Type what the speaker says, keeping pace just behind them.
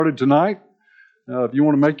Started tonight. If you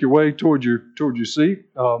want to make your way towards your seat,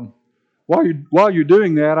 while you're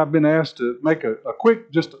doing that, I've been asked to make a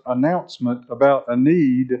quick just announcement about a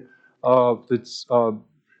need that's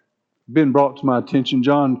been brought to my attention.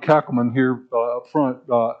 John Kackelman here up front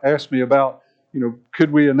asked me about,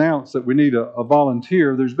 could we announce that we need a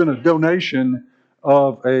volunteer? There's been a donation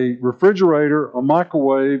of a refrigerator, a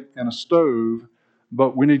microwave, and a stove,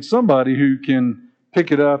 but we need somebody who can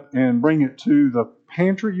pick it up and bring it to the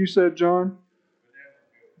pantry, you said, John?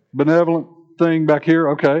 Benevolent thing back here?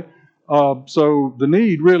 Okay. So the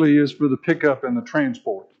need really is for the pickup and the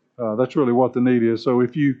transport. That's really what the need is. So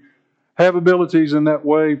if you have abilities in that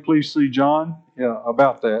way, please see John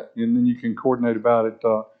about that, and then you can coordinate about it.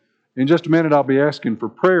 In just a minute, I'll be asking for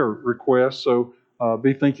prayer requests, so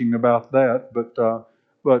be thinking about that.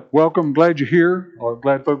 But welcome, glad you're here, or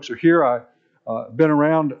glad folks are here. I've been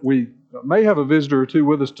around. We may have a visitor or two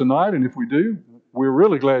with us tonight, and if we do, we're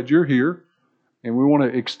really glad you're here, and we want to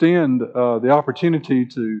extend the opportunity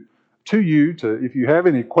to you to, if you have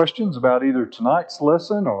any questions about either tonight's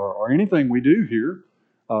lesson or anything we do here.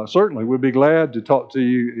 Certainly, we'd be glad to talk to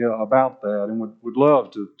you about that, and would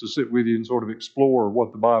love to sit with you and sort of explore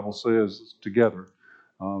what the Bible says together.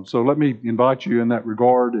 So let me invite you in that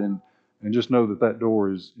regard, and just know that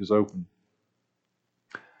door is open.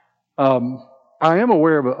 I am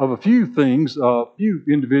aware of a few things, a few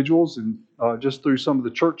individuals, and just through some of the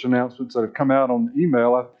church announcements that have come out on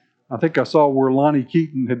email. I think I saw where Lonnie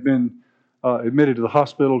Keaton had been admitted to the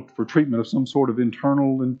hospital for treatment of some sort of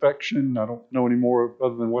internal infection. I don't know any more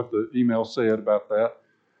other than what the email said about that.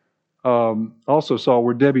 Also saw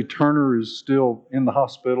where Debbie Turner is still in the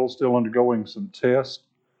hospital, still undergoing some tests.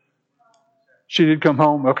 She did come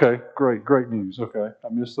home? Okay, great news. Okay, I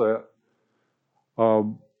missed that.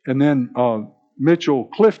 And then Mitchell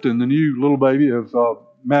Clifton, the new little baby of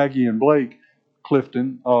Maggie and Blake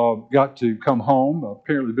Clifton, got to come home.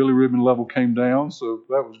 Apparently bilirubin level came down, so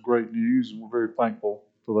that was great news, and we're very thankful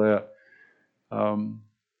for that.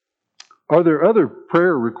 Are there other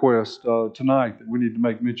prayer requests tonight that we need to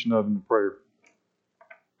make mention of in the prayer?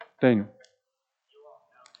 Daniel.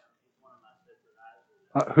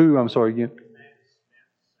 Who? I'm sorry again.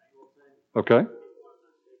 Okay.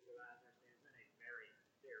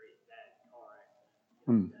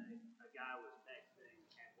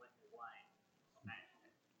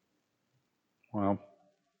 Wow.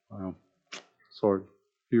 Sorry to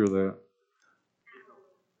hear that.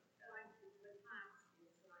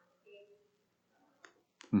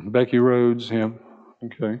 Becky Rhodes, him.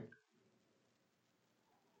 Okay.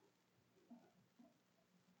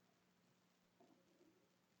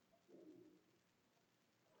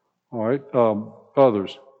 All right.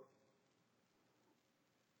 Others.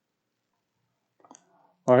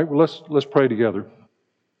 All right. Well, let's pray together.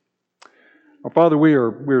 Our Father, we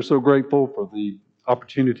are so grateful for the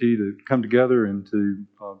opportunity to come together and to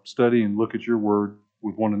study and look at your word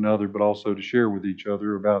with one another, but also to share with each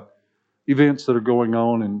other about events that are going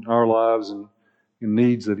on in our lives and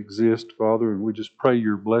needs that exist, Father. And we just pray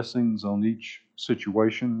your blessings on each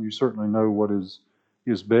situation. You certainly know what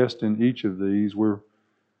is best in each of these. We're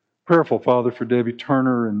prayerful, Father, for Debbie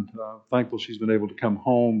Turner, and thankful she's been able to come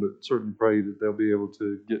home, but certainly pray that they'll be able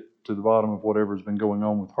to get to the bottom of whatever's been going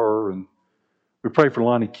on with her. And we pray for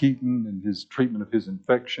Lonnie Keaton and his treatment of his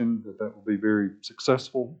infection, that will be very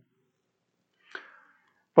successful.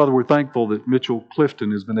 Father, we're thankful that Mitchell Clifton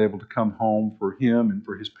has been able to come home for him and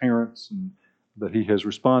for his parents, and that he has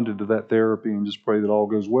responded to that therapy, and just pray that all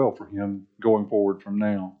goes well for him going forward from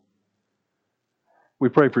now. We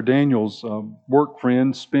pray for Daniel's work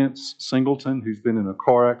friend, Spence Singleton, who's been in a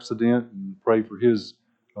car accident, and pray for his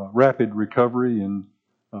rapid recovery, and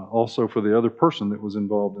also for the other person that was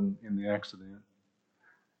involved in the accident.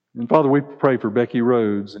 And Father, we pray for Becky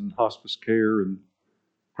Rhodes in hospice care, and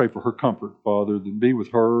pray for her comfort, Father, then be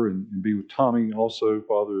with her and be with Tommy also,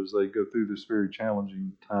 Father, as they go through this very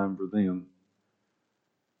challenging time for them.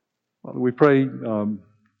 Father, we pray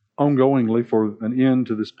ongoingly for an end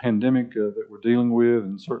to this pandemic that we're dealing with,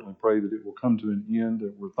 and certainly pray that it will come to an end.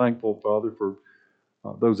 That we're thankful, Father, for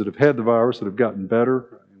those that have had the virus that have gotten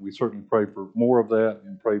better. And we certainly pray for more of that,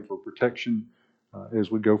 and pray for protection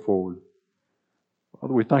as we go forward.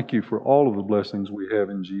 Father, we thank you for all of the blessings we have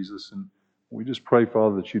in Jesus, and we just pray,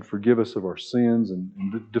 Father, that you'd forgive us of our sins and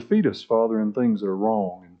defeat us, Father, in things that are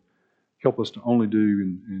wrong, and help us to only do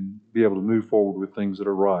and be able to move forward with things that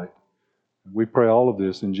are right. And we pray all of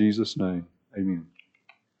this in Jesus' name. Amen.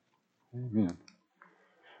 Amen.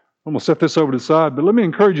 I'm going to set this over to the side, but let me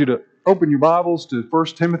encourage you to open your Bibles to 1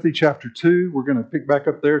 Timothy chapter 2. We're going to pick back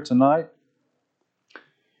up there tonight.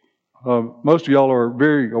 Most of y'all are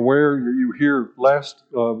very aware. You were here last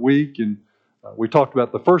week, and we talked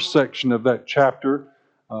about the first section of that chapter,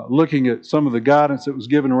 looking at some of the guidance that was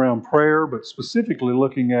given around prayer, but specifically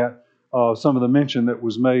looking at some of the mention that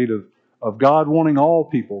was made of God wanting all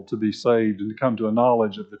people to be saved and to come to a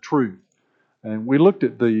knowledge of the truth. And we looked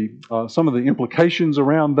at some of the implications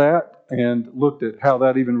around that, and looked at how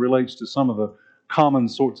that even relates to some of the common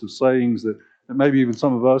sorts of sayings that maybe even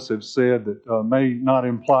some of us have said that may not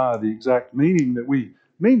imply the exact meaning that we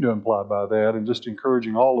mean to imply by that, and just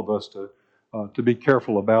encouraging all of us to be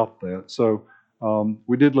careful about that. So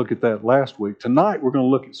we did look at that last week. Tonight we're going to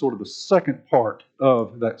look at sort of the second part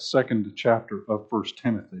of that second chapter of 1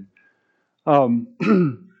 Timothy.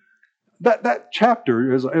 That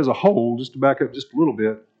chapter as a whole, just to back up just a little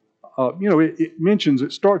bit,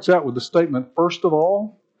 it starts out with the statement, first of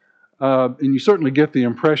all, and you certainly get the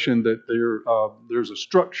impression that there's a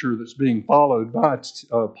structure that's being followed by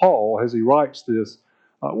Paul as he writes this,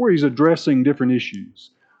 where he's addressing different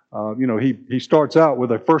issues. He starts out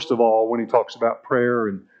with a first of all when he talks about prayer,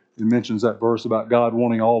 and mentions that verse about God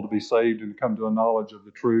wanting all to be saved and come to a knowledge of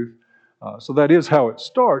the truth. So that is how it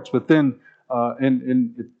starts. But then,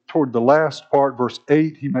 toward the last part, verse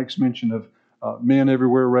 8, he makes mention of men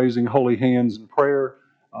everywhere raising holy hands in prayer.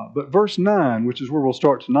 But verse 9, which is where we'll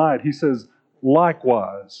start tonight, he says,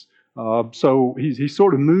 likewise. So he's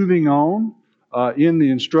sort of moving on in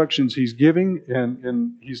the instructions he's giving,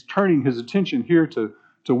 and he's turning his attention here to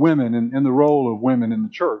women and the role of women in the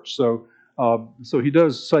church. So he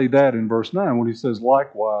does say that in verse 9 when he says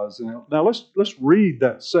likewise. Now let's read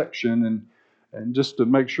that section and just to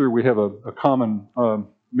make sure we have a common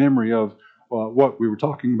memory of what we were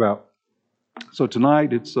talking about. So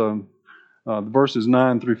tonight it's the verses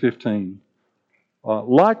 9 through 15.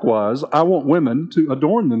 Likewise, I want women to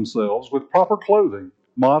adorn themselves with proper clothing,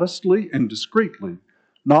 modestly and discreetly,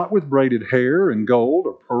 not with braided hair and gold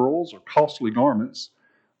or pearls or costly garments,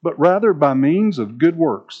 but rather by means of good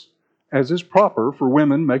works, as is proper for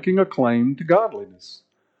women making a claim to godliness.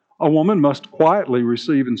 A woman must quietly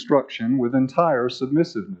receive instruction with entire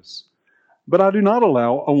submissiveness. But I do not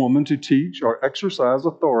allow a woman to teach or exercise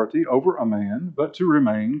authority over a man, but to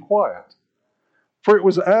remain quiet. For it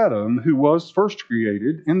was Adam who was first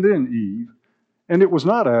created, and then Eve. And it was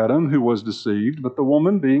not Adam who was deceived, but the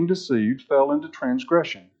woman being deceived fell into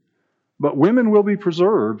transgression. But women will be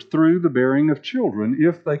preserved through the bearing of children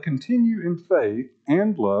if they continue in faith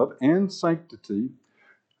and love and sanctity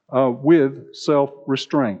with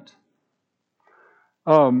self-restraint.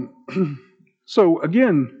 So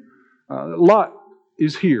again, a lot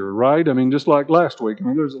is here, right? I mean, just like last week. I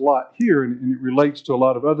mean, there's a lot here, and it relates to a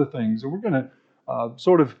lot of other things. And we're going to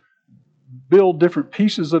sort of build different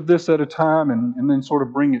pieces of this at a time, and then sort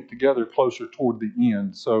of bring it together closer toward the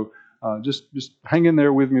end. So just hang in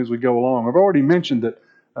there with me as we go along. I've already mentioned that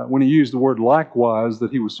when he used the word likewise,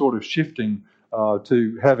 that he was sort of shifting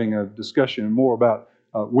to having a discussion more about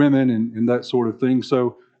women and that sort of thing.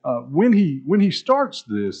 So when he starts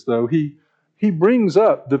this, though, he brings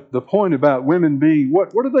up the point about women being,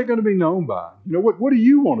 what are they going to be known by? What do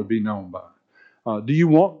you want to be known by? Do you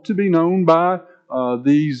want to be known by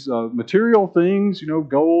these material things,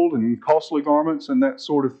 gold and costly garments and that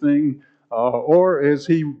sort of thing? Or as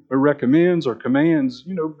he recommends or commands,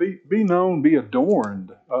 be known, be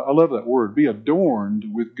adorned. I love that word, be adorned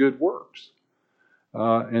with good works.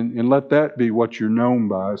 And let that be what you're known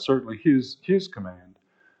by, certainly his command.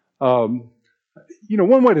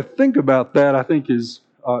 One way to think about that, I think, is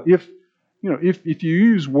if you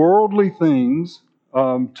use worldly things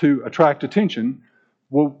to attract attention,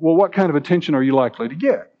 well, what kind of attention are you likely to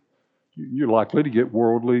get? You're likely to get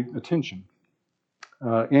worldly attention,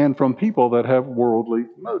 and from people that have worldly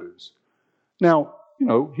motives. Now,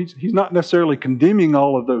 he's not necessarily condemning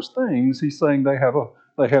all of those things. He's saying they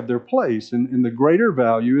have their place, and the greater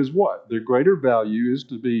value is what? The greater value is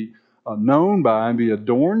to be known by and be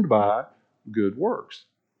adorned by good works.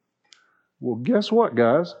 Well, guess what,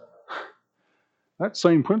 guys? That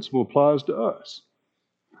same principle applies to us.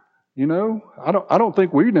 I don't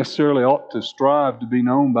think we necessarily ought to strive to be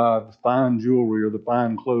known by the fine jewelry or the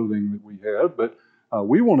fine clothing that we have, but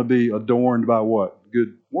we want to be adorned by what?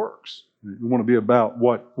 Good works. We want to be about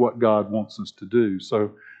what God wants us to do.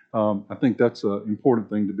 So I think that's an important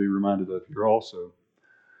thing to be reminded of here also.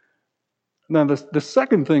 Now, the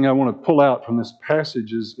second thing I want to pull out from this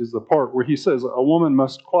passage is the part where he says, a woman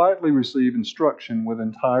must quietly receive instruction with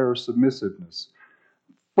entire submissiveness.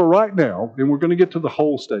 For right now, and we're going to get to the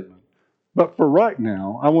whole statement, but for right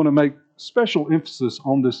now, I want to make special emphasis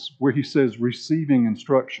on this where he says receiving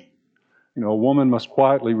instruction. A woman must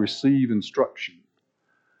quietly receive instruction.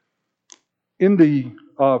 In the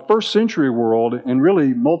first century world, and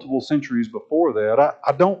really multiple centuries before that,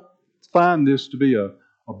 I don't find this to be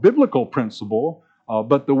a biblical principle,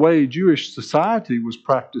 but the way Jewish society was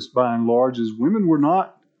practiced by and large is women were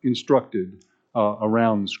not instructed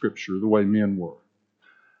around the Scripture the way men were.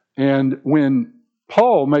 And when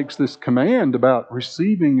Paul makes this command about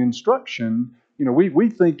receiving instruction, we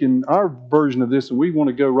think in our version of this, and we want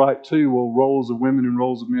to go right to, well, roles of women and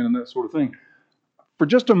roles of men and that sort of thing. For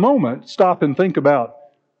just a moment, stop and think about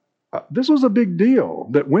this was a big deal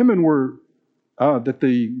that women were, that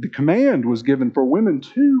the command was given for women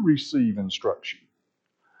to receive instruction.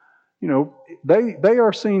 They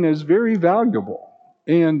are seen as very valuable,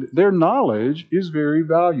 and their knowledge is very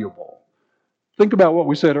valuable. Think about what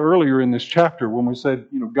we said earlier in this chapter when we said,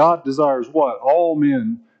 God desires what? All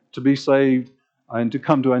men to be saved and to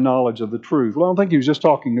come to a knowledge of the truth. Well, I don't think he was just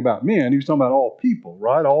talking about men. He was talking about all people,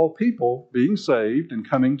 right? All people being saved and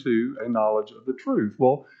coming to a knowledge of the truth.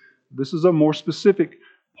 Well, this is a more specific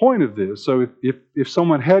point of this. So if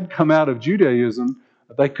someone had come out of Judaism,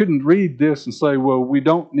 they couldn't read this and say, well, we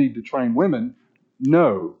don't need to train women.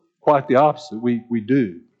 No, quite the opposite. We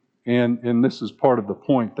do. And this is part of the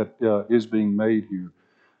point that is being made here.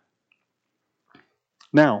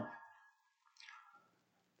 Now,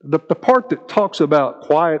 the part that talks about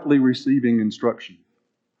quietly receiving instruction,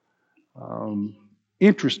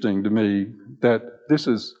 interesting to me that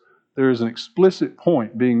there is an explicit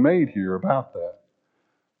point being made here about that.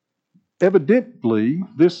 Evidently,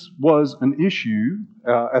 this was an issue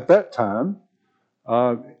at that time,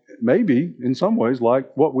 maybe in some ways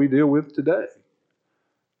like what we deal with today.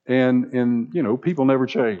 And people never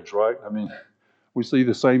change, right? I mean, we see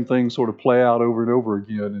the same thing sort of play out over and over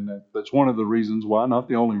again, and that's one of the reasons why, not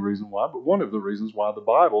the only reason why, but one of the reasons why the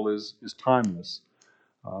Bible is timeless,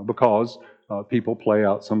 because people play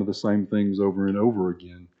out some of the same things over and over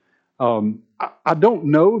again. I don't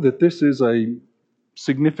know that this is a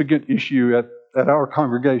significant issue at our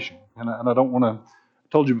congregation, and I don't want to. I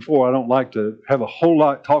told you before, I don't like to have a whole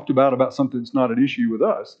lot talked about something that's not an issue with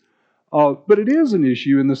us. But it is an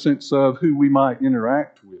issue in the sense of who we might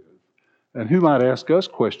interact with and who might ask us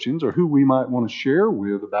questions or who we might want to share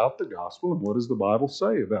with about the gospel and what does the Bible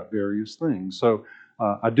say about various things. So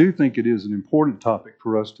I do think it is an important topic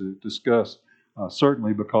for us to discuss,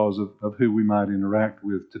 certainly because of who we might interact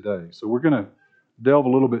with today. So we're going to delve a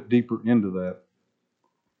little bit deeper into that.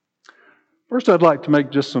 First, I'd like to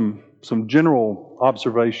make just some general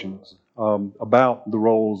observations about the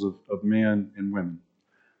roles of men and women.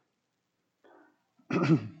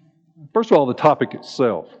 First of all, the topic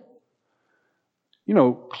itself.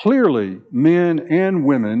 Clearly, men and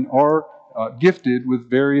women are gifted with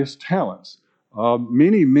various talents.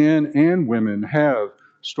 Many men and women have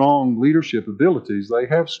strong leadership abilities. They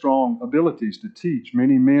have strong abilities to teach.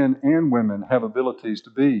 Many men and women have abilities to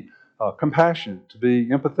be compassionate, to be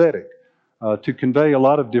empathetic, to convey a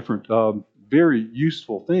lot of different very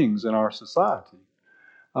useful things in our society.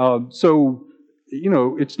 So,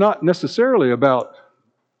 it's not necessarily about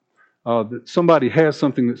that somebody has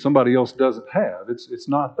something that somebody else doesn't have. It's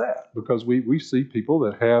not that, because we see people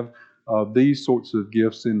that have these sorts of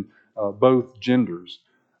gifts in both genders.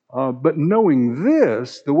 But knowing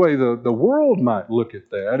this, the way the world might look at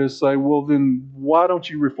that is say, well, then why don't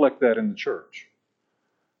you reflect that in the church?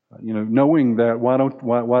 Knowing that, why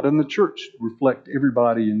doesn't the church reflect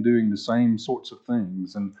everybody in doing the same sorts of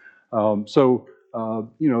things? And the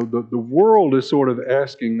world is sort of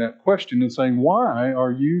asking that question and saying, why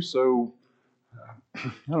are you so,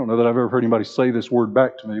 I don't know that I've ever heard anybody say this word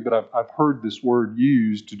back to me, but I've heard this word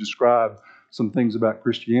used to describe some things about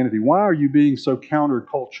Christianity. Why are you being so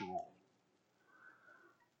countercultural?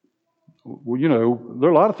 Well, there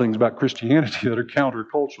are a lot of things about Christianity that are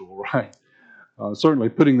countercultural, right? Certainly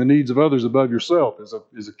putting the needs of others above yourself is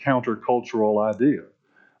a countercultural idea.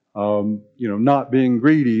 Not being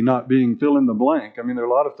greedy, not being fill in the blank. I mean, there are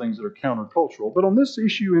a lot of things that are countercultural. But on this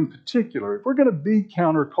issue in particular, if we're going to be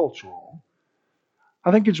countercultural,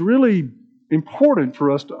 I think it's really important for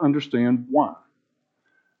us to understand why.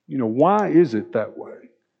 Why is it that way?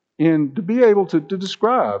 And to be able to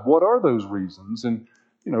describe what are those reasons. And,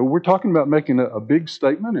 we're talking about making a big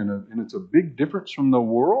statement and it's a big difference from the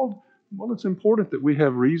world. Well, it's important that we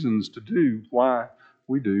have reasons to do why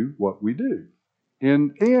we do what we do.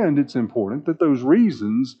 And it's important that those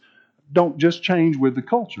reasons don't just change with the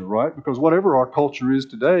culture, right? Because whatever our culture is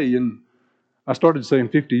today, and I started saying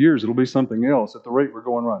 50 years, it'll be something else. At the rate we're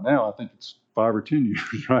going right now, I think it's 5 or 10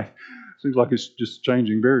 years, right? Seems like it's just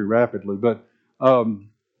changing very rapidly.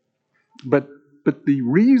 But the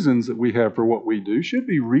reasons that we have for what we do should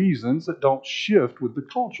be reasons that don't shift with the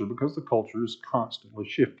culture, because the culture is constantly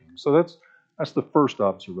shifting. So That's the first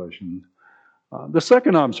observation. The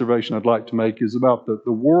second observation I'd like to make is about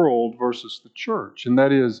the world versus the church, and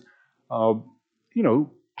that is, uh,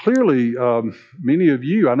 clearly, many of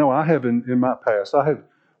you, I know I have in my past, I have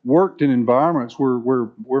worked in environments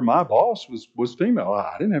where my boss was female.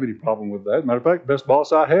 I didn't have any problem with that. Matter of fact, the best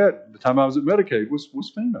boss I had at the time I was at Medicaid was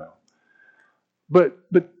female. But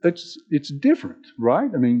it's different, right?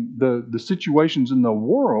 I mean, the situations in the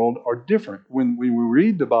world are different. When we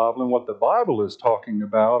read the Bible and what the Bible is talking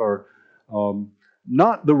about are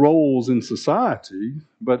not the roles in society,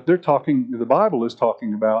 but the Bible is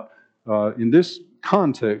talking about, in this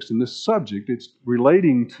context, in this subject, it's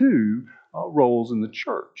relating to roles in the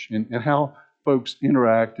church and how folks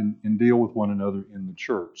interact and deal with one another in the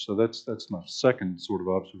church. So that's my second sort of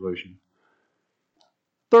observation.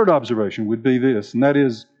 Third observation would be this, and that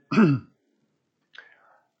is,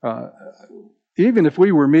 uh, even if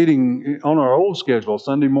we were meeting on our old schedule,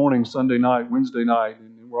 Sunday morning, Sunday night, Wednesday night,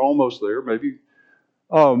 and we're almost there, maybe.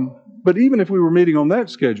 But even if we were meeting on that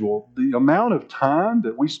schedule, the amount of time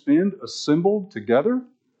that we spend assembled together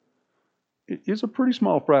is a pretty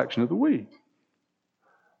small fraction of the week,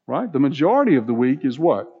 right? The majority of the week is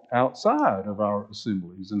what? Outside of our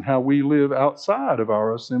assemblies, and how we live outside of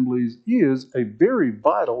our assemblies is a very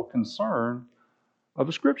vital concern of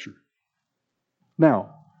the Scripture.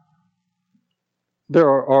 Now, the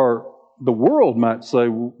world might say,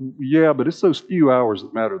 well, yeah, but it's those few hours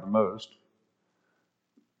that matter the most.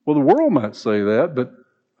 Well, the world might say that,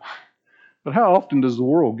 but how often does the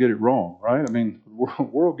world get it wrong, right? I mean, the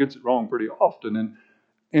world gets it wrong pretty often,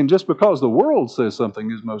 and just because the world says something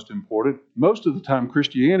is most important, most of the time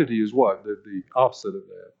Christianity is what? The opposite of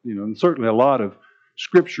that. And certainly a lot of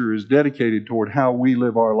Scripture is dedicated toward how we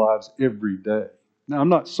live our lives every day. Now, I'm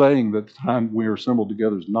not saying that the time we are assembled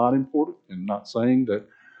together is not important, and not saying that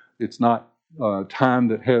it's not time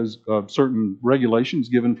that has certain regulations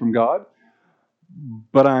given from God,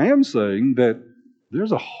 but I am saying that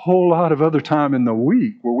there's a whole lot of other time in the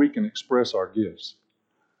week where we can express our gifts.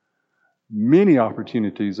 Many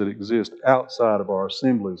opportunities that exist outside of our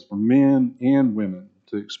assemblies for men and women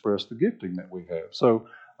to express the gifting that we have. So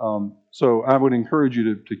I would encourage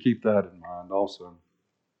you to keep that in mind also.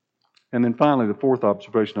 And then finally, the fourth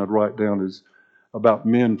observation I'd write down is about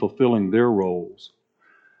men fulfilling their roles.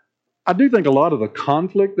 I do think a lot of the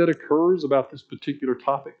conflict that occurs about this particular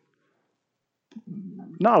topic,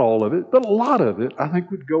 not all of it, but a lot of it, I think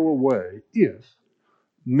would go away if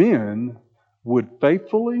men would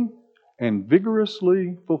faithfully and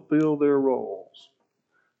vigorously fulfill their roles.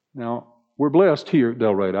 Now, we're blessed here at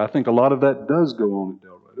Delrada. I think a lot of that does go on at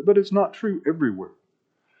Delrada, but it's not true everywhere.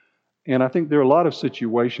 And I think there are a lot of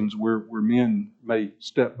situations where men may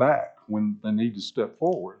step back when they need to step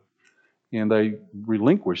forward, and they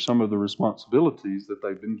relinquish some of the responsibilities that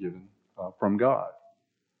they've been given from God.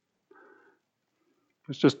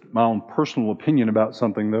 It's just my own personal opinion about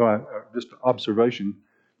something, though, just an observation.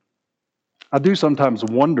 I do sometimes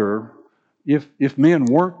wonder if men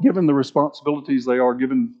weren't given the responsibilities they are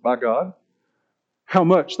given by God, how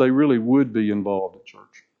much they really would be involved in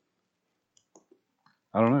church.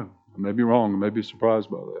 I don't know. I may be wrong. I may be surprised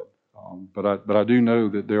by that. But I do know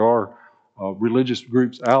that there are religious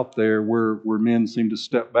groups out there where men seem to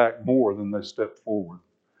step back more than they step forward.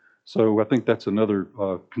 So I think that's another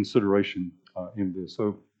consideration in this.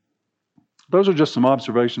 So those are just some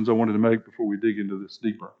observations I wanted to make before we dig into this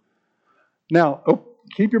deeper. Now,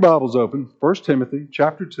 keep your Bibles open. 1 Timothy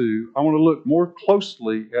chapter 2. I want to look more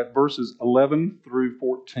closely at verses 11 through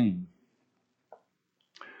 14.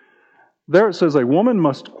 There it says, "A woman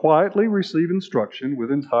must quietly receive instruction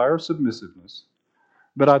with entire submissiveness.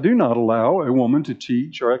 But I do not allow a woman to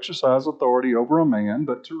teach or exercise authority over a man,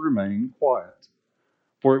 but to remain quiet.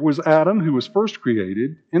 For it was Adam who was first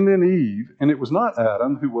created, and then Eve, and it was not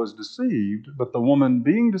Adam who was deceived, but the woman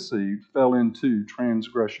being deceived fell into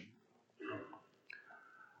transgression."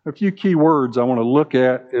 A few key words I want to look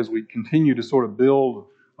at as we continue to sort of build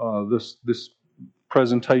this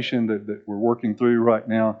presentation that we're working through right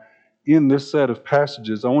now. In this set of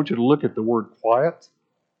passages, I want you to look at the word quiet.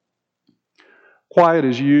 Quiet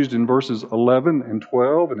is used in verses 11 and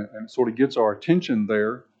 12, and it sort of gets our attention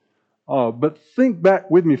there. But think back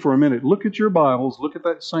with me for a minute. Look at your Bibles. Look at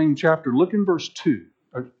that same chapter. Look in verse 2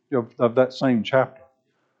 of that same chapter.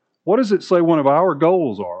 What does it say one of our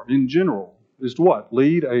goals are in general? Is to what?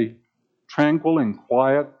 Lead a tranquil and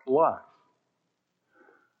quiet life.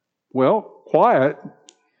 Well, quiet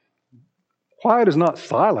is not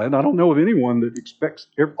silent. I don't know of anyone that expects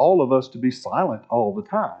all of us to be silent all the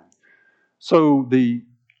time. So the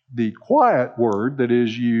quiet word that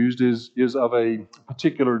is used is of a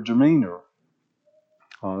particular demeanor.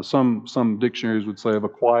 Some dictionaries would say of a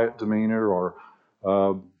quiet demeanor, or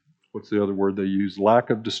uh, what's the other word they use? Lack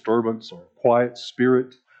of disturbance or quiet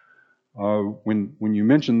spirit. When you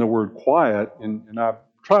mention the word quiet, and I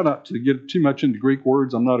try not to get too much into Greek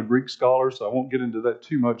words. I'm not a Greek scholar, so I won't get into that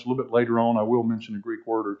too much. A little bit later on, I will mention a Greek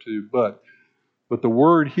word or two, but the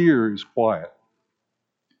word here is quiet,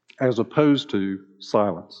 as opposed to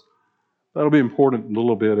silence. That'll be important in a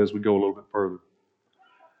little bit as we go a little bit further.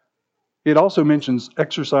 It also mentions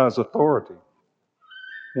exercise authority.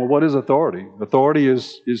 Well, what is authority? Authority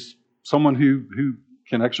is someone who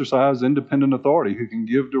can exercise independent authority, who can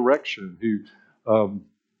give direction, who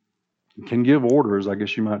can give orders, I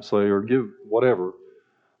guess you might say, or give whatever.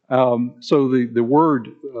 So the word,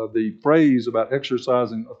 the phrase about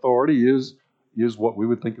exercising authority is what we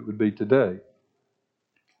would think it would be today.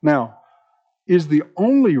 Now, is the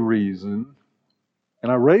only reason,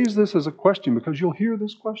 and I raise this as a question because you'll hear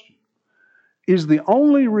this question, is the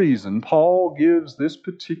only reason Paul gives this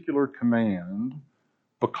particular command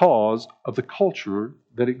because of the culture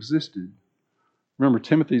that existed? Remember,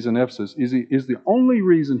 Timothy's in Ephesus. Is the only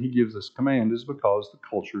reason he gives this command is because of the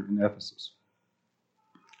culture in Ephesus.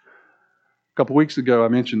 A couple weeks ago, I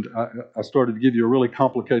mentioned I started to give you a really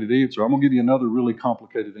complicated answer. I'm going to give you another really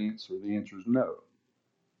complicated answer. The answer is no.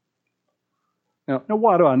 Now,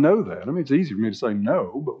 why do I know that? I mean, it's easy for me to say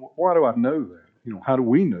no, but why do I know that? How do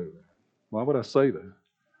we know that? Why would I say that?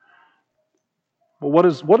 Well, what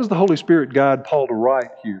does the Holy Spirit guide Paul to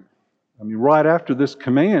write here? I mean, right after this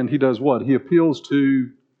command, he does what? He appeals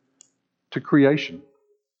to creation.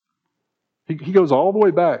 He goes all the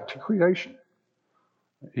way back to creation.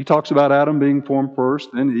 He talks about Adam being formed first,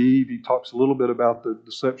 then Eve. He talks a little bit about the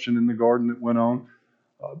deception in the garden that went on.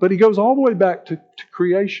 But he goes all the way back to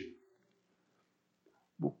creation.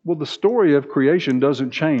 Well, the story of creation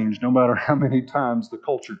doesn't change no matter how many times the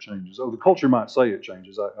culture changes. Oh, the culture might say it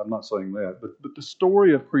changes. I'm not saying that. But the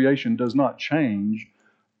story of creation does not change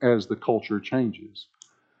as the culture changes.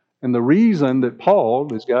 And the reason that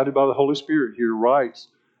Paul, is guided by the Holy Spirit here, writes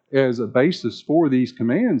as a basis for these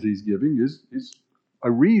commands he's giving is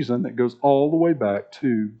a reason that goes all the way back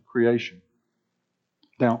to creation.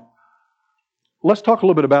 Now, let's talk a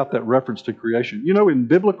little bit about that reference to creation. In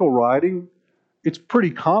biblical writing, it's pretty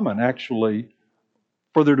common, actually,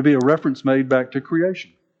 for there to be a reference made back to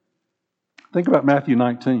creation. Think about Matthew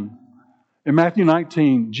 19. In Matthew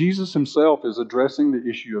 19, Jesus himself is addressing the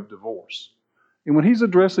issue of divorce. And when he's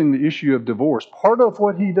addressing the issue of divorce, part of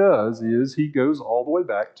what he does is he goes all the way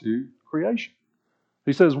back to creation.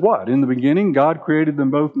 He says what? In the beginning, God created them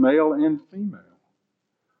both male and female.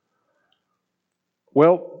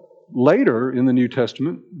 Well, later in the New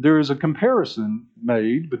Testament, there is a comparison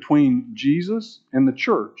made between Jesus and the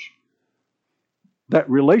church. That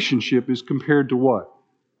relationship is compared to what?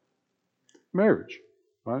 Marriage.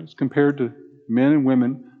 Right? It's compared to men and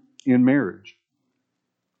women in marriage.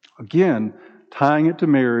 Again, tying it to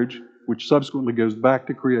marriage, which subsequently goes back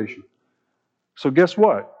to creation. So guess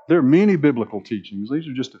what? There are many biblical teachings. These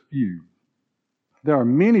are just a few. There are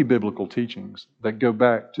many biblical teachings that go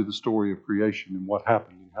back to the story of creation and what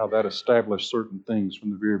happened and how that established certain things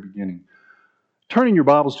from the very beginning. Turning your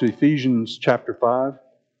Bibles to Ephesians chapter 5.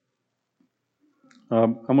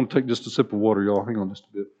 I'm going to take just a sip of water, y'all. Hang on just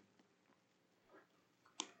a bit.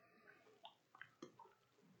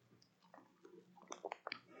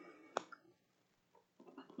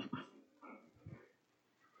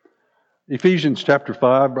 Ephesians chapter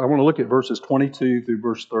 5, I want to look at verses 22 through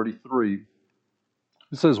verse 33.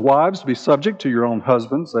 It says, "Wives, be subject to your own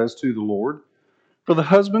husbands as to the Lord. For the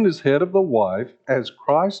husband is head of the wife, as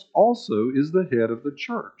Christ also is the head of the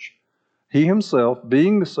church, he himself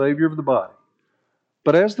being the Savior of the body.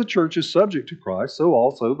 But as the church is subject to Christ, so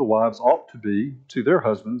also the wives ought to be to their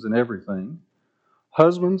husbands in everything.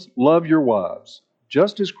 Husbands, love your wives,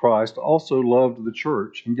 just as Christ also loved the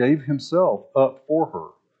church and gave himself up for her,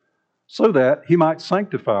 so that he might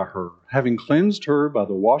sanctify her, having cleansed her by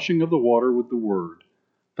the washing of the water with the word,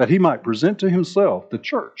 that he might present to himself the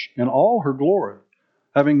church in all her glory,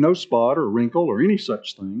 having no spot or wrinkle or any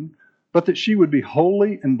such thing, but that she would be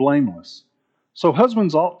holy and blameless. So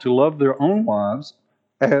husbands ought to love their own wives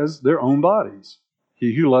as their own bodies.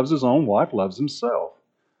 He who loves his own wife loves himself.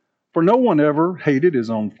 For no one ever hated his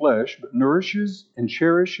own flesh, but nourishes and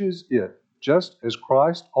cherishes it, just as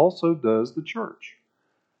Christ also does the church,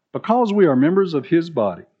 because we are members of his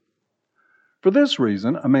body. For this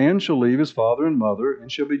reason, a man shall leave his father and mother,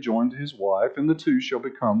 and shall be joined to his wife, and the two shall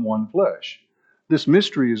become one flesh. This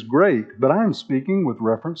mystery is great, but I am speaking with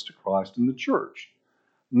reference to Christ and the church.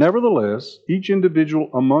 Nevertheless, each individual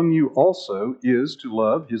among you also is to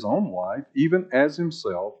love his own wife, even as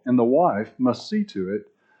himself, and the wife must see to it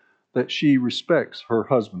that she respects her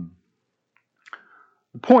husband.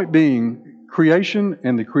 The point being, creation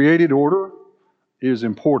and the created order is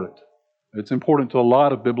important. It's important to a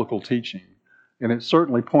lot of biblical teaching. And it's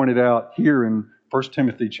certainly pointed out here in 1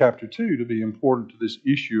 Timothy chapter 2 to be important to this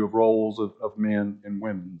issue of roles of men and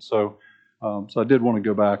women. So I did want to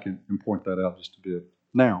go back and point that out just a bit.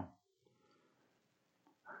 Now,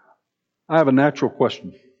 I have a natural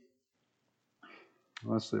question.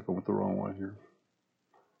 Let's see if I went the wrong way here.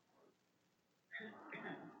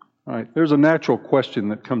 All right, there's a natural question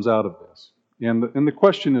that comes out of this. And the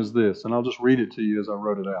question is this, and I'll just read it to you as I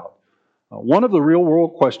wrote it out. One of the real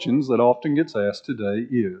world questions that often gets asked today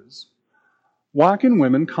is, why can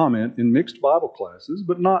women comment in mixed Bible classes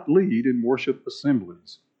but not lead in worship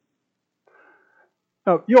assemblies?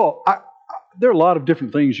 Now, y'all, there are a lot of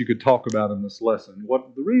different things you could talk about in this lesson.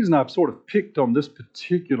 The reason I've sort of picked on this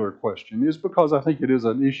particular question is because I think it is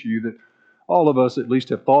an issue that all of us at least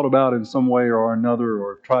have thought about in some way or another,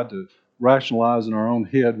 or tried to rationalize in our own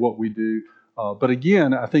head what we do. But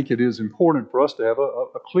again, I think it is important for us to have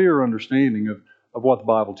a clear understanding of what the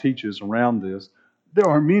Bible teaches around this. There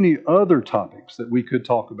are many other topics that we could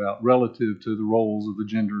talk about relative to the roles of the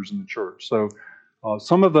genders in the church. So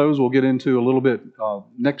some of those we'll get into a little bit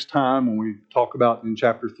next time when we talk about in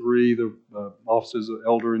chapter 3, the offices of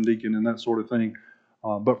elder and deacon and that sort of thing.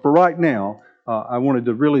 But for right now, I wanted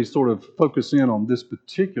to really sort of focus in on this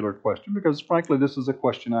particular question because, frankly, this is a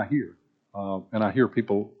question I hear. And I hear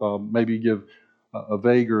people maybe give a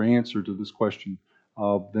vaguer answer to this question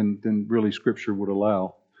than really Scripture would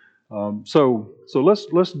allow. So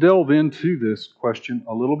let's delve into this question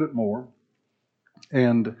a little bit more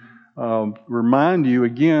and remind you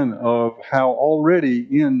again of how already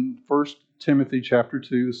in 1 Timothy chapter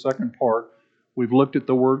 2, the second part, we've looked at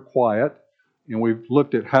the word quiet, and we've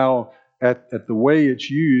looked at how at the way it's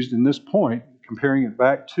used in this point, comparing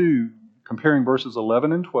verses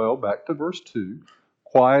 11 and 12 back to verse 2,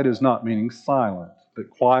 quiet is not meaning silent, but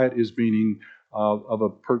quiet is meaning of a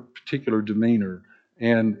particular demeanor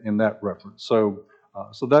and in that reference. So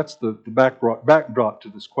that's the backdrop to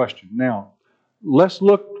this question. Now, let's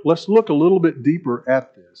look a little bit deeper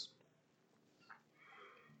at this.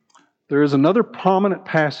 There is another prominent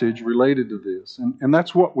passage related to this, and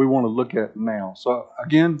that's what we want to look at now. So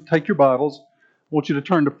again, take your Bibles. I want you to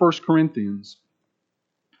turn to 1 Corinthians.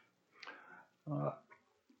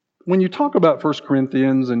 When you talk about 1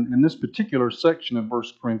 Corinthians and in this particular section of 1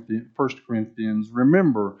 Corinthians,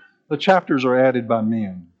 remember the chapters are added by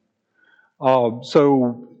men.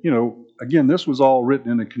 Again, this was all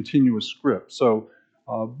written in a continuous script.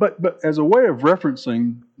 But as a way of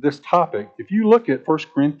referencing this topic, if you look at 1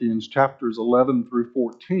 Corinthians chapters 11 through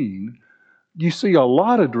 14, you see a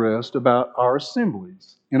lot addressed about our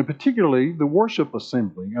assemblies, and particularly the worship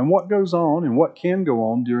assembly, and what goes on and what can go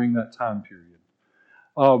on during that time period.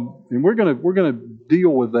 And we're going to deal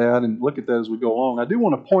with that and look at that as we go along. I do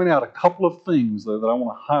want to point out a couple of things, though, that I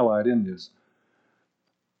want to highlight in this.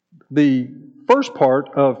 The first part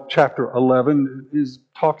of chapter 11 is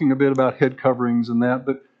talking a bit about head coverings and that,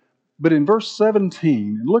 but in verse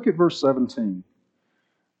 17, look at verse 17.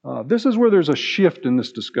 This is where there's a shift in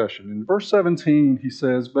this discussion. In verse 17, he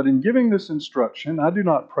says, "But in giving this instruction, I do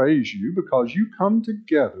not praise you because you come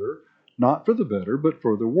together not for the better, but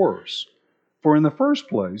for the worse. For in the first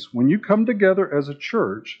place, when you come together as a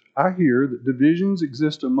church, I hear that divisions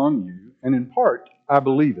exist among you, and in part, I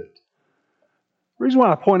believe it." The reason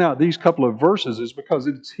why I point out these couple of verses is because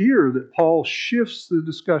it's here that Paul shifts the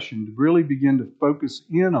discussion to really begin to focus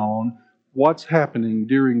in on what's happening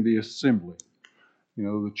during the assembly. You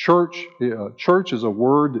know, the church is a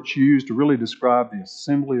word that's used to really describe the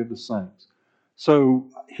assembly of the saints. So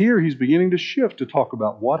here he's beginning to shift to talk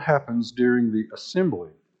about what happens during the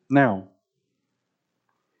assembly. Now,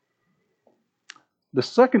 the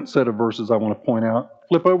second set of verses I want to point out,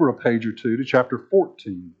 flip over a page or two to chapter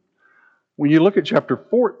 14. When you look at chapter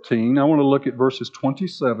 14, I want to look at verses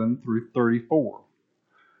 27 through 34.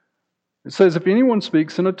 It says, "If anyone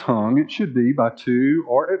speaks in a tongue, it should be by two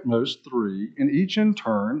or at most three, and each in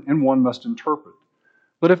turn, and one must interpret.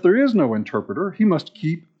 But if there is no interpreter, he must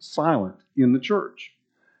keep silent in the church,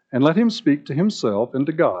 and let him speak to himself and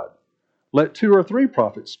to God. Let 2 or 3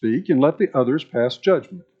 prophets speak, and let the others pass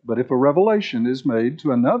judgment. But if a revelation is made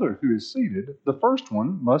to another who is seated, the first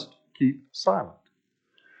one must keep silent.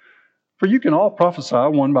 For you can all prophesy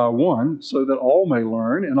one by one, so that all may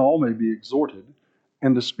learn and all may be exhorted.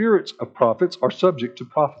 And the spirits of prophets are subject to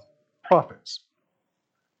prophets.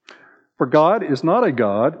 For God is not a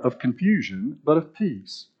God of confusion, but of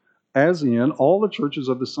peace, as in all the churches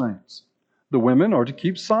of the saints. The women are to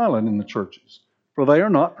keep silent in the churches, for they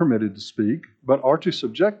are not permitted to speak, but are to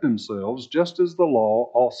subject themselves, just as the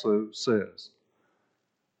law also says.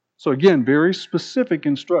 So again, very specific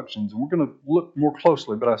instructions, and we're going to look more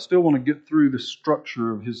closely, but I still want to get through the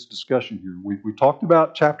structure of his discussion here. We talked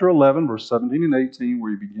about chapter 11, verse 17 and 18,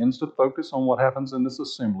 where he begins to focus on what happens in this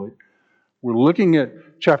assembly. We're looking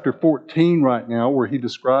at chapter 14 right now, where he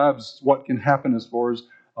describes what can happen as far as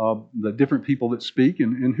the different people that speak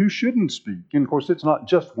and who shouldn't speak. And of course, it's not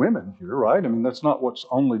just women here, right? I mean, that's not what's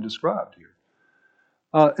only described here.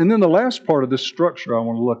 And then the last part of this structure I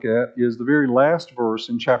want to look at is the very last verse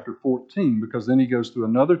in chapter 14, because then he goes through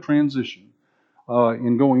another transition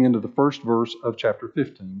in going into the first verse of chapter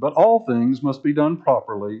 15. But all things must be done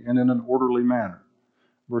properly and in an orderly manner.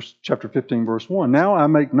 Chapter 15, verse 1. Now I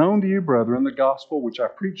make known to you, brethren, the gospel which I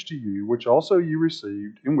preached to you, which also you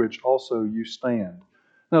received, in which also you stand.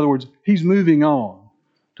 In other words, he's moving on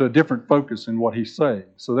to a different focus in what he's saying.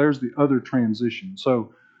 So there's the other transition.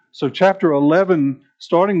 So chapter 11,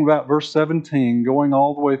 starting about verse 17, going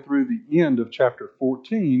all the way through the end of chapter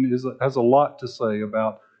 14, has a lot to say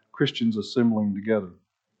about Christians assembling together.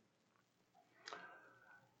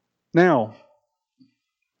 Now,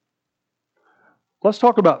 let's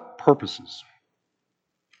talk about purposes.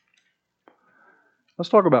 Let's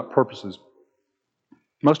talk about purposes.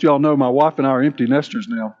 Most of y'all know my wife and I are empty nesters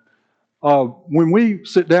now. When we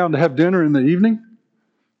sit down to have dinner in the evening,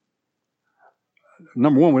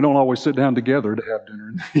 number one, we don't always sit down together to have dinner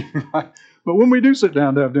in the evening. Right? But when we do sit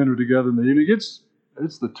down to have dinner together in the evening, it's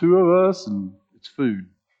the two of us and it's food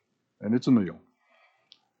and it's a meal.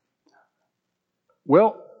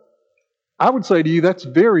 Well, I would say to you that's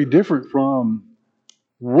very different from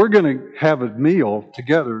we're going to have a meal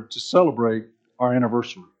together to celebrate our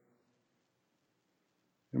anniversary.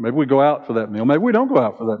 Maybe we go out for that meal. Maybe we don't go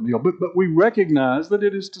out for that meal. But we recognize that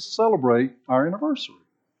it is to celebrate our anniversary.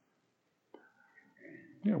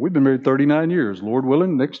 Yeah, we've been married 39 years. Lord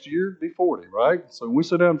willing, next year be 40, right? So when we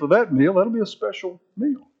sit down for that meal, that'll be a special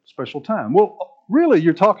meal, special time. Well, really,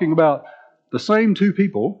 you're talking about the same two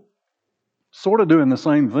people sort of doing the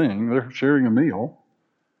same thing. They're sharing a meal.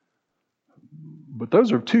 But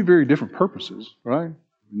those are two very different purposes, right? And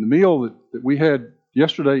the meal that we had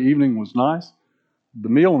yesterday evening was nice. The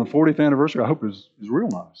meal on the 40th anniversary, I hope, is real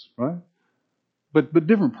nice, right? But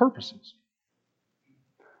different purposes.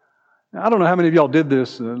 Now, I don't know how many of y'all did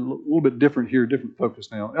this, a little bit different here, different focus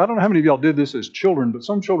now. I don't know how many of y'all did this as children, but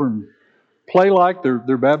some children play like they're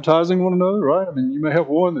baptizing one another, right? I mean, you may have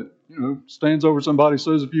one that, stands over somebody,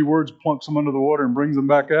 says a few words, plunks them under the water and brings them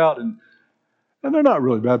back out, and they're not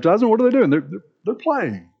really baptizing. What are they doing? They're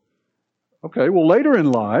playing. Okay, well, later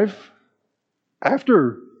in life,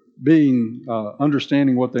 after being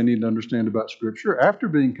understanding what they need to understand about Scripture, after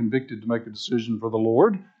being convicted to make a decision for the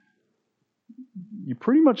Lord, you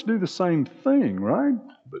pretty much do the same thing, right?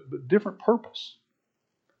 But different purpose.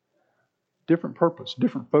 Different purpose,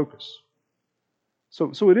 different focus.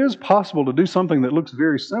 So it is possible to do something that looks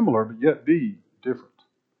very similar, but yet be different.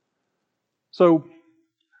 So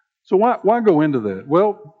why go into that?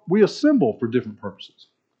 Well, we assemble for different purposes.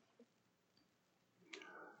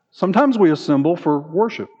 Sometimes we assemble for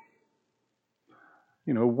worship.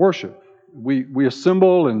 Worship. We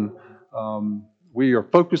assemble and we are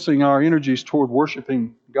focusing our energies toward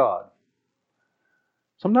worshiping God.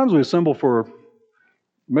 Sometimes we assemble for,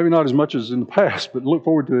 maybe not as much as in the past, but look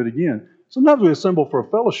forward to it again. Sometimes we assemble for a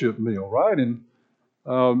fellowship meal, right? And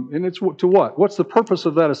it's to what? What's the purpose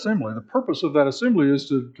of that assembly? The purpose of that assembly is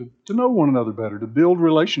to know one another better, to build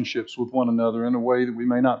relationships with one another in a way that we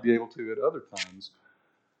may not be able to at other times.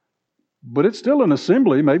 But it's still an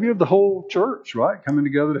assembly, maybe of the whole church, right? Coming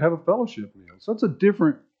together to have a fellowship meal. So it's a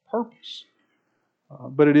different purpose.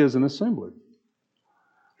 But it is an assembly.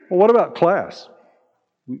 Well, what about class?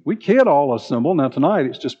 We can't all assemble. Now, tonight,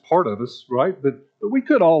 it's just part of us, right? But we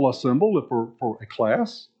could all assemble for a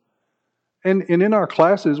class. And in our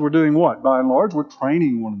classes, we're doing what? By and large, we're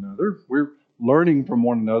training one another. We're learning from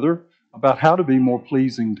one another about how to be more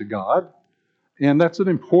pleasing to God. And that's an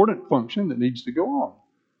important function that needs to go on.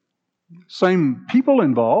 Same people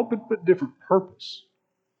involved, but different purpose.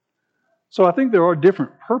 So I think there are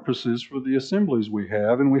different purposes for the assemblies we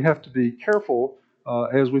have, and we have to be careful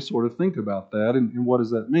as we sort of think about that and what does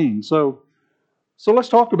that mean. So let's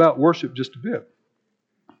talk about worship just a bit.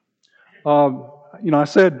 I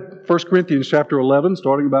said 1 Corinthians chapter 11,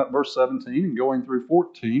 starting about verse 17 and going through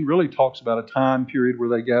 14, really talks about a time period where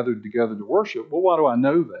they gathered together to worship. Well, why do I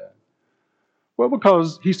know that? Well,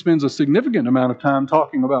 because he spends a significant amount of time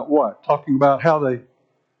talking about what? Talking about how they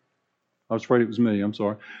I was afraid it was me, I'm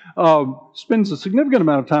sorry, spends a significant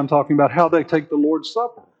amount of time talking about how they take the Lord's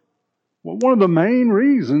Supper. Well, one of the main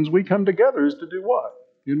reasons we come together is to do what?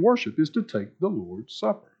 In worship, is to take the Lord's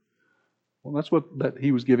Supper. Well, that's what that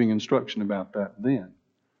he was giving instruction about that then.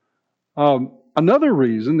 Another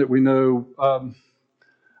reason that we know,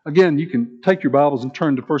 again, you can take your Bibles and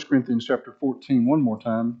turn to 1 Corinthians chapter 14 one more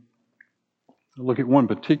time. Look at one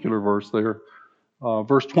particular verse there,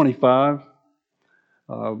 verse 25.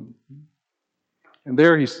 And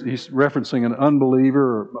there he's referencing an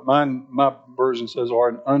unbeliever. My version says, or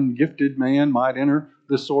an ungifted man might enter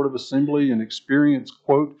this sort of assembly and experience,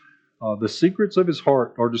 quote, the secrets of his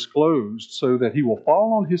heart are disclosed so that he will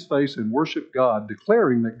fall on his face and worship God,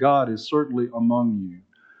 declaring that God is certainly among you.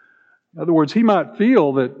 In other words, he might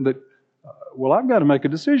feel that well, I've got to make a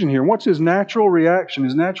decision here. And what's his natural reaction?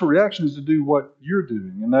 His natural reaction is to do what you're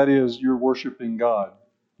doing, and that is you're worshiping God.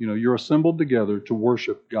 You're assembled together to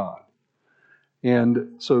worship God.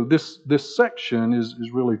 And so this section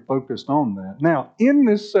is really focused on that. Now, in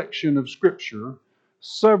this section of Scripture,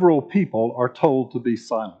 several people are told to be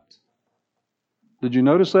silent. Did you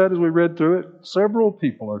notice that as we read through it? Several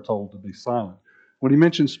people are told to be silent. When he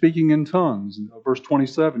mentions speaking in tongues, in verse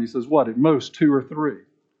 27, he says what? At most 2 or 3.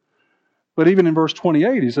 But even in verse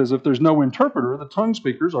 28, he says if there's no interpreter, the tongue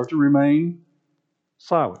speakers are to remain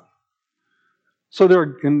silent. So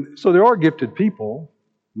there are gifted people,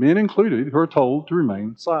 men included, who are told to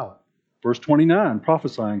remain silent. Verse 29,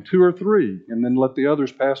 prophesying 2 or 3, and then let the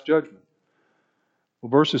others pass judgment. Well,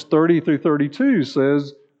 verses 30 through 32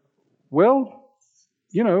 says, well,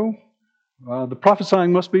 the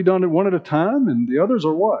prophesying must be done one at a time, and the others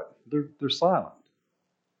are what? They're silent.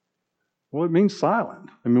 Well, it means silent.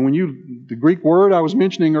 I mean, the Greek word I was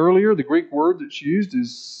mentioning earlier, the Greek word that's used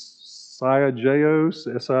is sigao,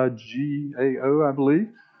 S-I-G-A-O, I believe,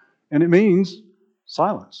 and it means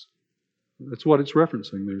silence. That's what it's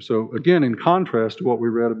referencing there. So again, in contrast to what we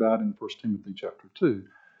read about in 1 Timothy chapter 2.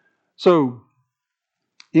 So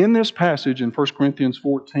in this passage in 1 Corinthians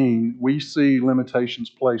 14, we see limitations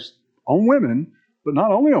placed on women, but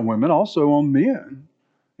not only on women, also on men,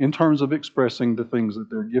 in terms of expressing the things that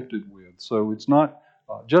they're gifted with. So it's not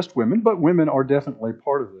just women, but women are definitely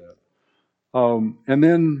part of that. And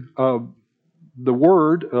then the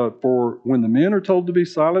word for when the men are told to be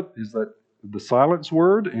silent is that the silence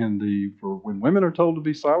word, and for when women are told to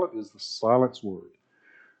be silent is the silence word.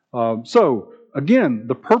 So again,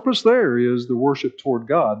 the purpose there is the worship toward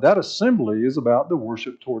God. That assembly is about the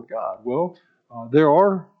worship toward God. Well, there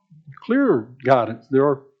are clear guidance. There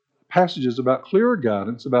are passages about clearer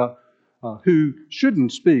guidance about who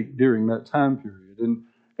shouldn't speak during that time period. And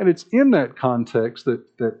it's in that context that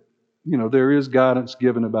there is guidance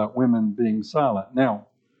given about women being silent. Now,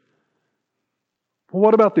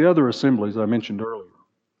 what about the other assemblies I mentioned earlier?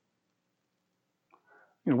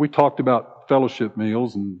 We talked about fellowship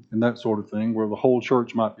meals and that sort of thing, where the whole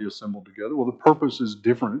church might be assembled together. Well, the purpose is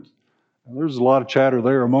different. And there's a lot of chatter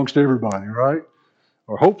there amongst everybody, right?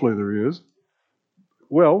 Or hopefully there is.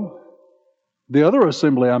 Well, the other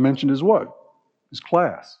assembly I mentioned is what? Is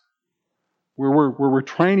class. Where we're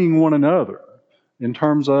training one another in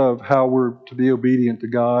terms of how we're to be obedient to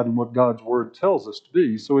God and what God's Word tells us to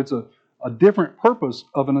be. So it's a different purpose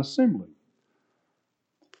of an assembly.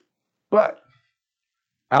 But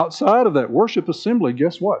outside of that worship assembly,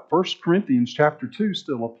 guess what? 1 Corinthians chapter 2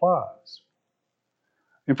 still applies.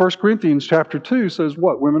 In 1 Corinthians chapter 2 says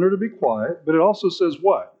what? Women are to be quiet, but it also says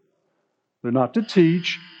what? They're not to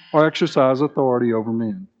teach or exercise authority over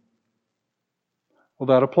men. Well,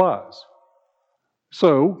 that applies.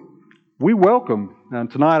 So, we welcome, and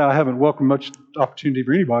tonight I haven't welcomed much opportunity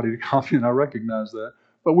for anybody to comment, I recognize that,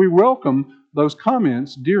 but we welcome those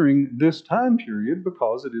comments during this time period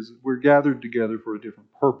because we're gathered together for a different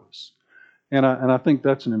purpose. And I think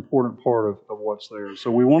that's an important part of what's there.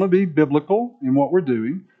 So we want to be biblical in what we're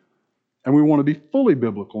doing, and we want to be fully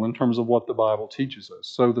biblical in terms of what the Bible teaches us.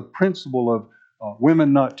 So the principle of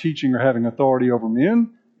women not teaching or having authority over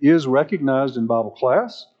men is recognized in Bible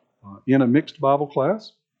class, in a mixed Bible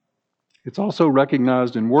class. It's also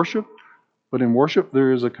recognized in worship, but in worship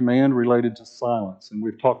there is a command related to silence, and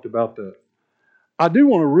we've talked about that. I do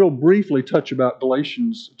want to real briefly touch about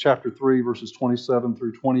Galatians chapter 3, verses 27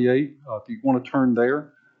 through 28, if you want to turn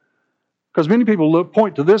there. Because many people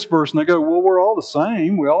point to this verse and they go, well, we're all the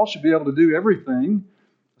same. We all should be able to do everything.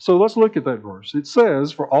 So let's look at that verse. It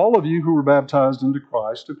says, for all of you who were baptized into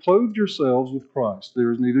Christ, to clothe yourselves with Christ.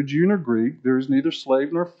 There is neither Jew nor Greek, there is neither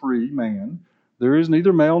slave nor free man, there is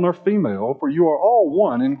neither male nor female, for you are all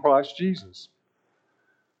one in Christ Jesus.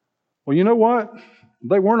 Well, you know what?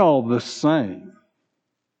 They weren't all the same.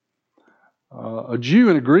 A Jew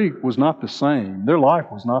and a Greek was not the same. Their life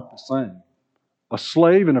was not the same. A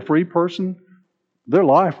slave and a free person, their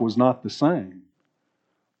life was not the same.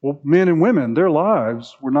 Well, men and women, their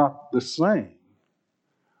lives were not the same.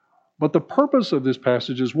 But the purpose of this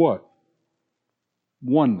passage is what?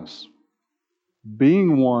 Oneness.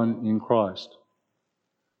 Being one in Christ.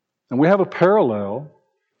 And we have a parallel.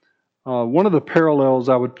 One of the parallels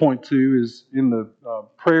I would point to is in the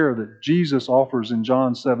prayer that Jesus offers in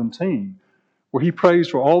John 17, where He prays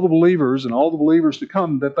for all the believers and all the believers to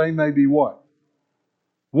come that they may be what?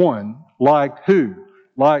 One. Like who?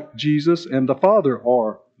 Like Jesus and the Father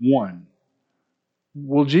are one.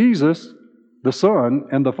 Well, Jesus, the Son,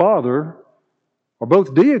 and the Father are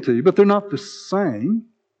both deity, but they're not the same.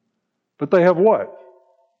 But they have what?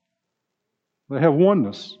 They have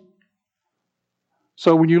oneness.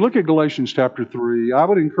 So when you look at Galatians chapter 3, I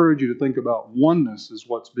would encourage you to think about oneness as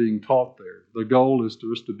what's being taught there. The goal is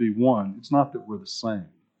for us to be one. It's not that we're the same.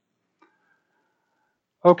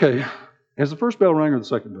 Okay, has the first bell rang or the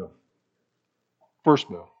second bell? First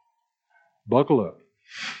bell. Buckle up.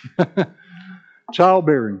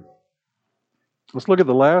 Childbearing. Let's look at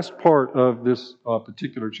the last part of this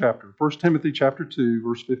particular chapter. 1 Timothy chapter 2,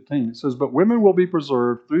 verse 15. It says, "But women will be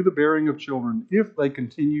preserved through the bearing of children if they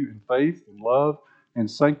continue in faith and love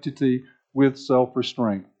and sanctity with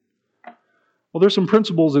self-restraint." Well, there's some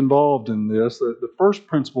principles involved in this. The first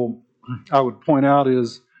principle I would point out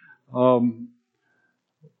is,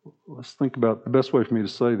 let's think about the best way for me to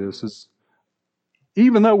say this is,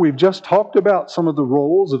 even though we've just talked about some of the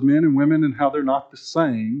roles of men and women and how they're not the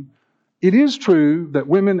same, it is true that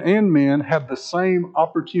women and men have the same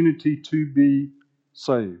opportunity to be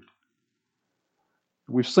saved.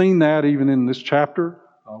 We've seen that even in this chapter.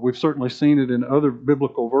 We've certainly seen it in other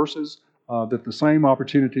biblical verses, that the same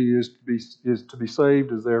opportunity is to be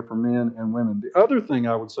saved is there for men and women. The other thing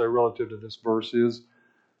I would say relative to this verse is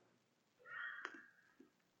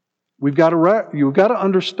you've got to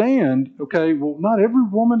understand, okay, well, not every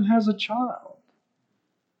woman has a child.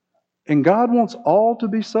 And God wants all to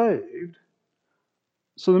be saved.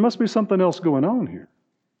 So there must be something else going on here,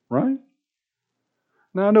 right?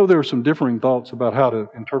 Now, I know there are some differing thoughts about how to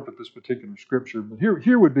interpret this particular scripture, but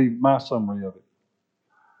here would be my summary of it.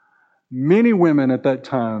 Many women at that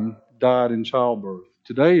time died in childbirth.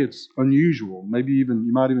 Today it's unusual. Maybe even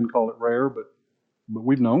you might even call it rare, but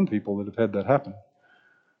we've known people that have had that happen.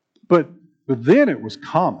 But then it was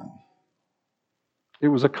common. It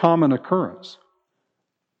was a common occurrence.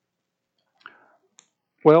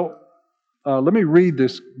 Well, let me read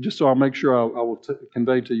this just so I'll make sure I will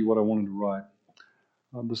convey to you what I wanted to write.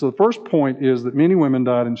 So the first point is that many women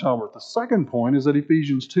died in childbirth. The second point is that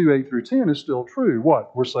Ephesians 2, 8 through 10 is still true.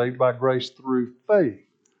 What? We're saved by grace through faith.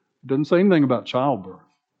 It doesn't say anything about childbirth.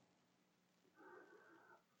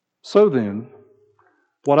 So then,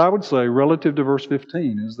 what I would say relative to verse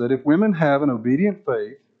 15 is that if women have an obedient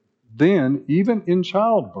faith, then even in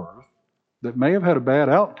childbirth that may have had a bad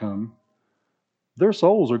outcome, their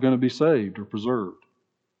souls are going to be saved or preserved.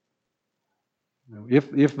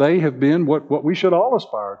 If they have been what we should all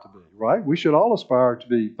aspire to be, right? We should all aspire to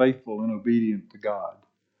be faithful and obedient to God.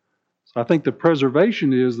 So I think the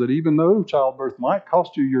preservation is that even though childbirth might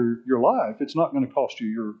cost you your life, it's not going to cost you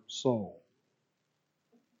your soul.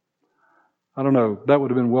 I don't know. That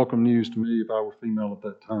would have been welcome news to me if I were female at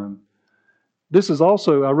that time. This is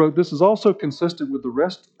also consistent with the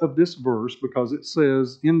rest of this verse because it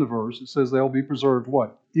says in the verse, it says they'll be preserved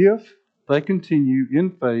what? If they continue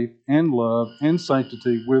in faith and love and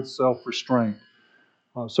sanctity with self-restraint.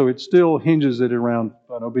 So it still hinges it around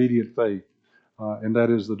an obedient faith, and that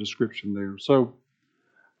is the description there. So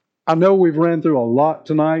I know we've ran through a lot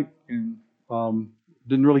tonight and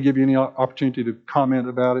didn't really give you any opportunity to comment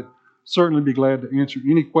about it. Certainly be glad to answer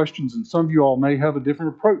any questions, and some of you all may have a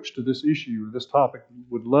different approach to this issue or this topic.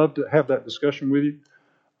 Would love to have that discussion with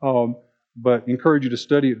you. But encourage you to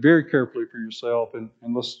study it very carefully for yourself, and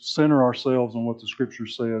let's center ourselves on what the Scripture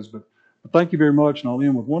says. But thank you very much, and I'll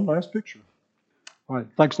end with one last picture. All right,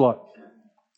 thanks a lot.